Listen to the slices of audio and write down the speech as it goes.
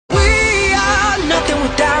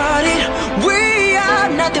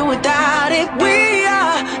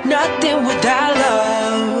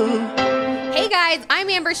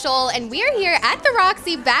for Scholl, and we're here at the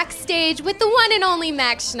Roxy backstage with the one and only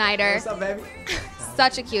Max Schneider. What's up, baby?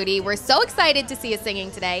 Such a cutie. We're so excited to see you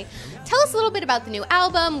singing today. Tell us a little bit about the new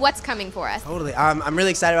album, what's coming for us. Totally. I'm really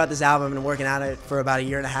excited about this album. I've been working on it for about a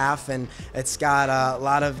year and a half, and it's got a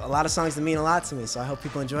lot of songs that mean a lot to me. So I hope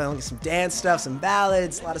people enjoy it. I'll get some dance stuff, some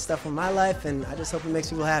ballads, a lot of stuff from my life, and I just hope it makes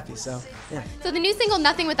people happy. So yeah. So the new single,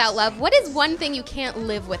 Nothing Without Love, what is one thing you can't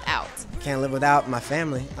live without? Can't live without my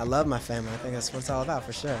family. I love my family. I think that's what it's all about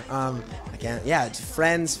for sure.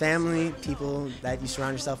 Friends, family, people that you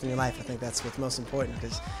surround yourself in your life. I think that's what's most important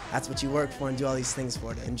because that's what you work for and do all these things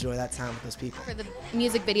for, to enjoy that time with those people. For the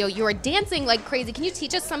music video, you are dancing like crazy. Can you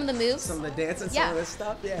teach us some of the moves? Some of the dance and yeah. some of this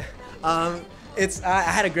stuff, yeah. I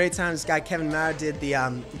had a great time. This guy Kevin Mara did the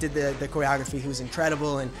choreography. He was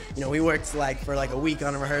incredible, and we worked for a week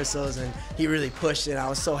on the rehearsals, and he really pushed it. I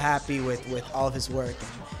was so happy with all of his work.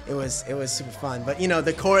 It was super fun. But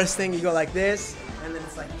the chorus thing, you go like this, and then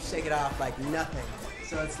it's like you shake it off like nothing.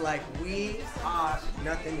 So it's like we are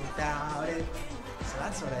nothing without it. So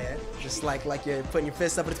that's what I did. Just like you're putting your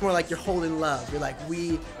fists up, but it's more like you're holding love. You're like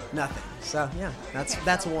we nothing. So yeah,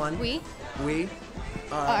 that's one. We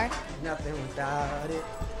are nothing without it.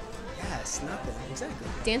 Yes, nothing. Exactly.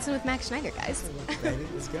 Dancing with Max Schneider, guys. Baby,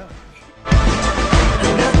 let's go.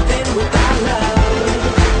 Nothing without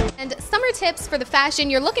love. And summer tips for the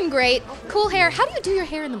fashion. You're looking great. Cool hair. How do you do your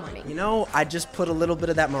hair in the morning? I just put a little bit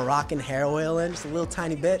of that Moroccan hair oil in, just a little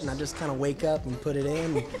tiny bit, and I just kind of wake up and put it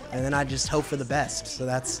in, and then I just hope for the best. So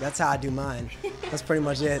that's how I do mine. That's pretty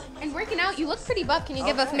much it. And working out, you look pretty buff. Can you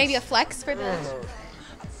give us maybe a flex for this?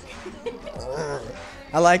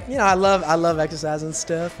 I love exercising and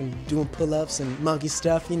stuff and doing pull-ups and monkey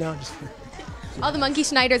stuff, just. All the monkey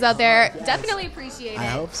Schneiders out there definitely appreciate it. I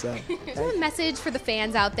hope so. Do you have a message for the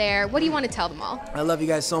fans out there? What do you want to tell them all? I love you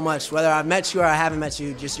guys so much. Whether I've met you or I haven't met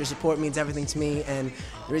you, just your support means everything to me, and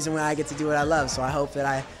the reason why I get to do what I love. So I hope that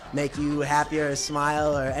I make you happier or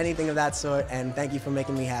smile or anything of that sort, and thank you for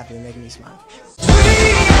making me happy and making me smile. We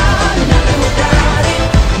are nothing without it.